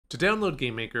To download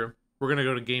GameMaker, we're going to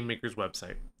go to GameMaker's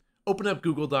website. Open up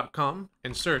google.com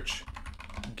and search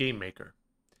GameMaker.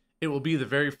 It will be the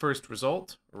very first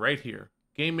result right here,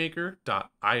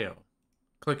 GameMaker.io.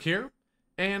 Click here,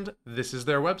 and this is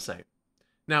their website.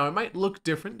 Now, it might look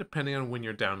different depending on when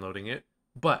you're downloading it,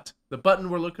 but the button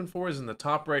we're looking for is in the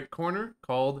top right corner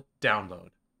called Download.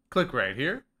 Click right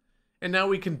here, and now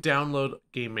we can download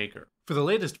GameMaker. For the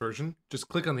latest version, just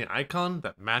click on the icon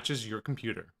that matches your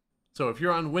computer. So if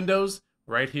you're on Windows,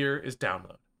 right here is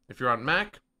Download. If you're on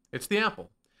Mac, it's the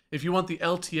Apple. If you want the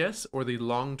LTS or the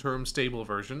long-term stable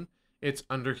version, it's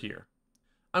under here.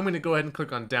 I'm going to go ahead and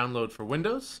click on Download for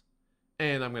Windows,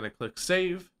 and I'm going to click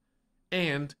Save,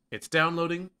 and it's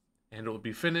downloading, and it will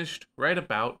be finished right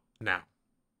about now.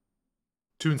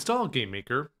 To install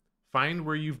GameMaker, find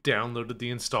where you've downloaded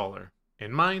the installer.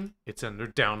 In mine, it's under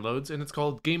Downloads, and it's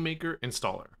called GameMaker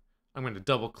Installer. I'm going to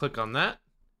double-click on that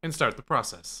and start the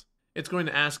process. It's going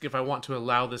to ask if I want to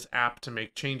allow this app to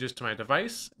make changes to my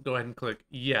device. Go ahead and click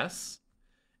Yes,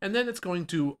 and then it's going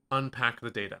to unpack the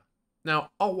data.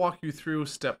 Now, I'll walk you through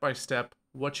step by step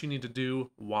what you need to do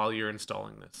while you're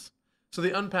installing this. So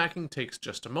the unpacking takes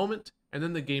just a moment, and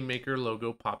then the GameMaker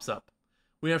logo pops up.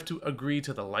 We have to agree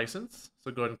to the license, so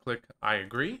go ahead and click I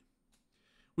agree.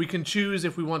 We can choose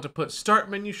if we want to put start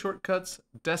menu shortcuts,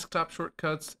 desktop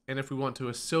shortcuts, and if we want to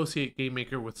associate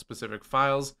GameMaker with specific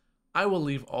files. I will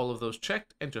leave all of those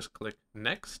checked and just click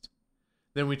Next.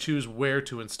 Then we choose where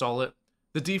to install it.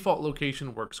 The default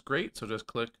location works great, so just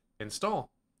click Install.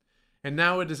 And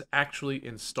now it is actually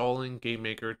installing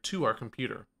GameMaker to our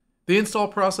computer. The install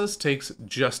process takes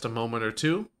just a moment or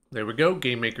two. There we go,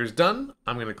 GameMaker's done.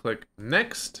 I'm going to click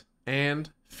Next and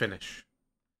Finish.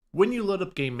 When you load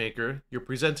up GameMaker, you're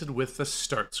presented with the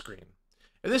Start screen.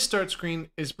 And this Start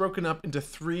screen is broken up into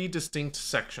 3 distinct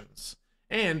sections.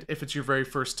 And if it's your very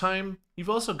first time, you've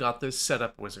also got this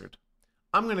setup wizard.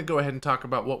 I'm going to go ahead and talk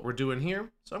about what we're doing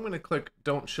here. So I'm going to click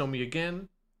Don't Show Me Again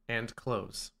and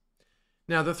close.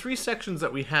 Now the 3 sections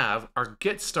that we have are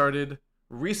Get Started,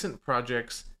 Recent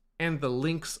Projects, and the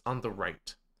links on the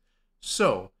right.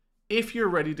 So if you're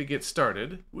ready to get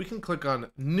started, we can click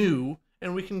on New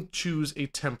and we can choose a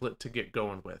template to get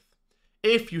going with.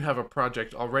 If you have a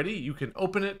project already, you can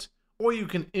open it or you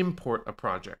can import a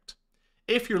project.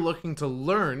 If you're looking to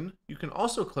learn, you can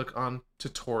also click on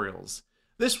Tutorials.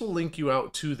 This will link you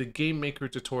out to the GameMaker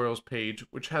Tutorials page,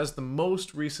 which has the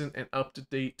most recent and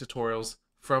up-to-date tutorials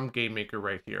from GameMaker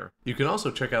right here. You can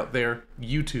also check out their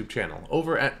YouTube channel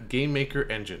over at GameMaker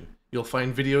Engine. You'll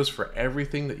find videos for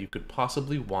everything that you could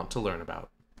possibly want to learn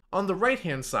about. On the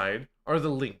right-hand side are the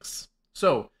links.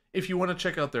 So if you want to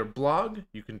check out their blog,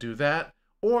 you can do that,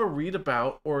 or read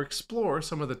about or explore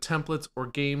some of the templates or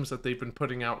games that they've been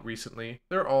putting out recently.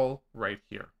 They're all right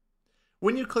here.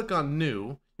 When you click on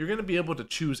New, you're going to be able to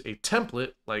choose a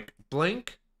template like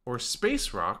Blank or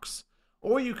Space Rocks,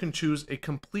 or you can choose a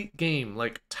complete game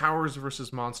like Towers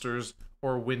vs. Monsters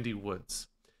or Windy Woods.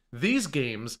 These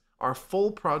games are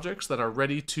full projects that are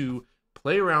ready to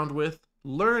play around with,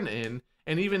 learn in,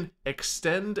 and even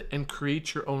extend and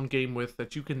create your own game with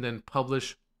that you can then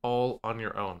publish all on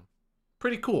your own.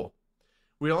 Pretty cool.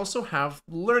 We also have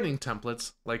learning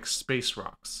templates like Space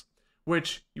Rocks,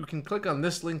 which you can click on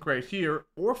this link right here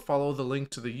or follow the link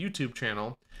to the YouTube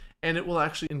channel, and it will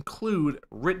actually include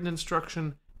written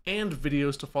instruction and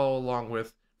videos to follow along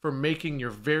with for making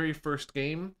your very first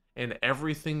game and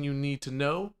everything you need to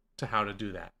know to how to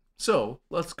do that. So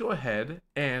let's go ahead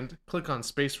and click on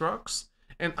Space Rocks,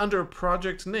 and under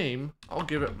project name, I'll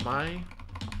give it my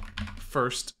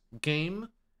first game,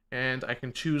 and I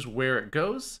can choose where it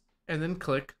goes, and then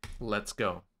click Let's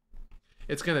Go.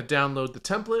 It's going to download the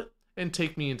template and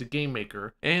take me into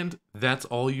GameMaker, and that's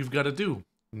all you've got to do.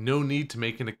 No need to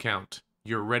make an account.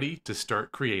 You're ready to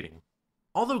start creating.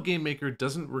 Although GameMaker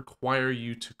doesn't require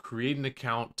you to create an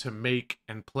account to make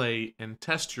and play and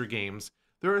test your games,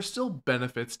 there are still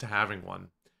benefits to having one,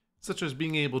 such as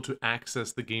being able to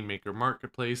access the GameMaker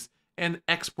marketplace and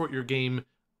export your game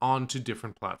onto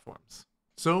different platforms.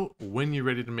 So when you're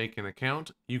ready to make an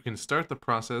account, you can start the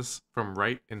process from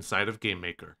right inside of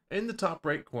GameMaker. In the top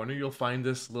right corner, you'll find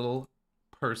this little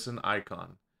person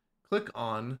icon. Click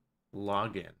on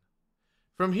Login.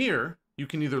 From here, you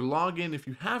can either log in if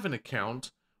you have an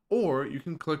account, or you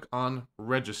can click on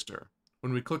Register.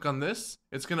 When we click on this,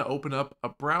 it's going to open up a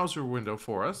browser window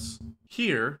for us.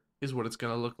 Here is what it's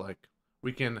going to look like.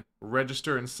 We can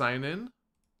register and sign in.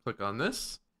 Click on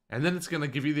this, and then it's going to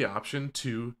give you the option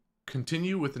to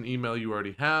continue with an email you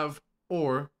already have,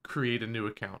 or create a new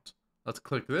account. Let's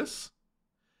click this.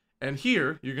 And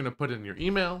here, you're going to put in your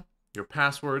email, your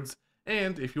passwords,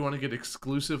 and if you want to get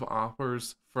exclusive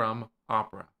offers from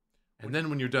Opera. And then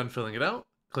when you're done filling it out,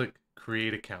 click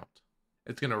Create Account.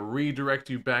 It's going to redirect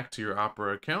you back to your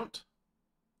Opera account.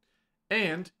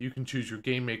 And you can choose your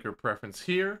GameMaker preference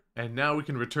here. And now we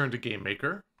can return to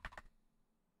GameMaker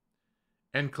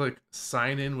and click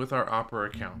Sign In with our Opera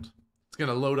account. It's going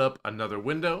to load up another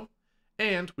window,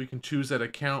 and we can choose that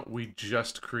account we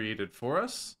just created for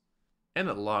us, and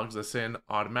it logs us in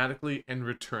automatically and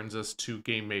returns us to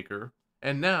GameMaker.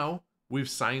 And now we've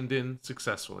signed in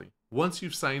successfully. Once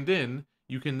you've signed in,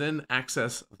 you can then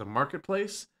access the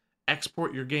marketplace,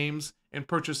 export your games, and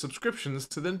purchase subscriptions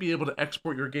to then be able to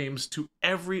export your games to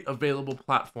every available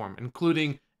platform,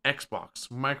 including Xbox,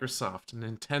 Microsoft,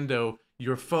 Nintendo,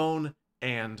 your phone,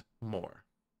 and more.